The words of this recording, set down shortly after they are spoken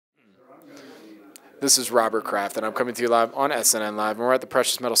This is Robert Kraft, and I'm coming to you live on SNN.Live, and we're at the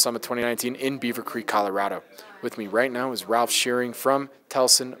Precious Metal Summit 2019 in Beaver Creek, Colorado. With me right now is Ralph Shearing from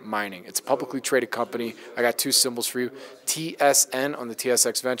Telson Mining. It's a publicly traded company. I got two symbols for you, TSN on the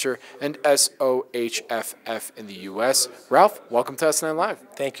TSX Venture and SOHFF in the U.S. Ralph, welcome to SNN.Live.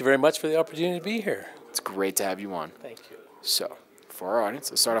 Thank you very much for the opportunity to be here. It's great to have you on. Thank you. So, for our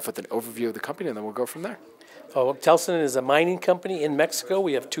audience, let's start off with an overview of the company, and then we'll go from there. Telson is a mining company in Mexico.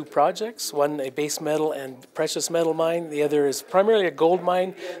 We have two projects, one a base metal and precious metal mine. The other is primarily a gold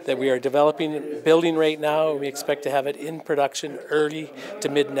mine that we are developing and building right now. We expect to have it in production early to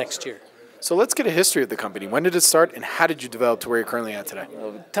mid next year. So let's get a history of the company. When did it start, and how did you develop to where you're currently at today?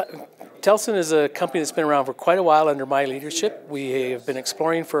 Telson is a company that's been around for quite a while under my leadership. We have been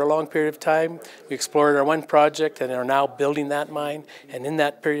exploring for a long period of time. We explored our one project and are now building that mine. And in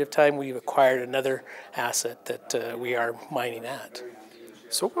that period of time, we've acquired another asset that we are mining at.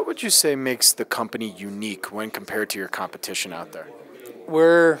 So what would you say makes the company unique when compared to your competition out there?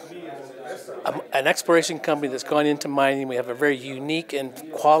 We're an exploration company that's gone into mining. We have a very unique and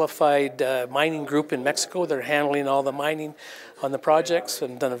qualified mining group in Mexico that are handling all the mining on the projects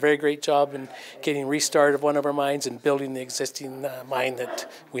and done a very great job in getting restart of one of our mines and building the existing mine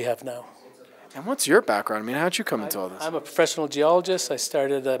that we have now. And what's your background? I mean, how'd you come into all this? I'm a professional geologist. I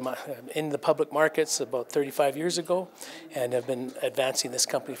started in the public markets about 35 years ago and have been advancing this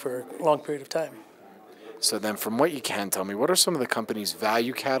company for a long period of time. So then, from what you can tell me, what are some of the company's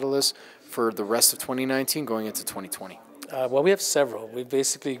value catalysts for the rest of 2019 going into 2020? Well, we have several. We're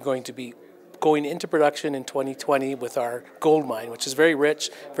basically going to be going into production in 2020 with our gold mine, which is very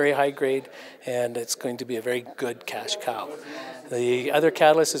rich, very high grade, and it's going to be a very good cash cow. The other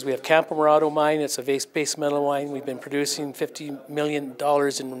catalyst is we have Campo Morado mine. It's a base metal mine. We've been producing $50 million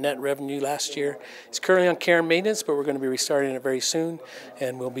in net revenue last year. It's currently on care and maintenance, but we're going to be restarting it very soon,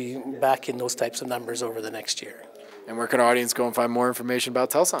 and we'll be back in those types of numbers over the next year. And where can our audience go and find more information about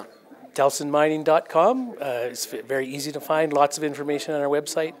Telson? TelsonMining.com. It's very easy to find. Lots of information on our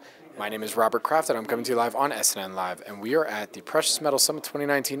website. My name is Robert Kraft, and I'm coming to you live on SNN.Live, and we are at the Precious Metal Summit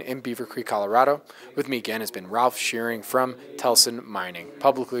 2019 in Beaver Creek, Colorado. With me again has been Ralph Shearing from Telson Mining,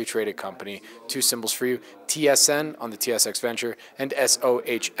 publicly traded company. Two symbols for you, TSN on the TSX Venture and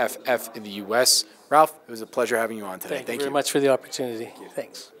SOHFF in the U.S. Ralph, it was a pleasure having you on today. Thank you very much for the opportunity.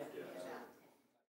 Thanks.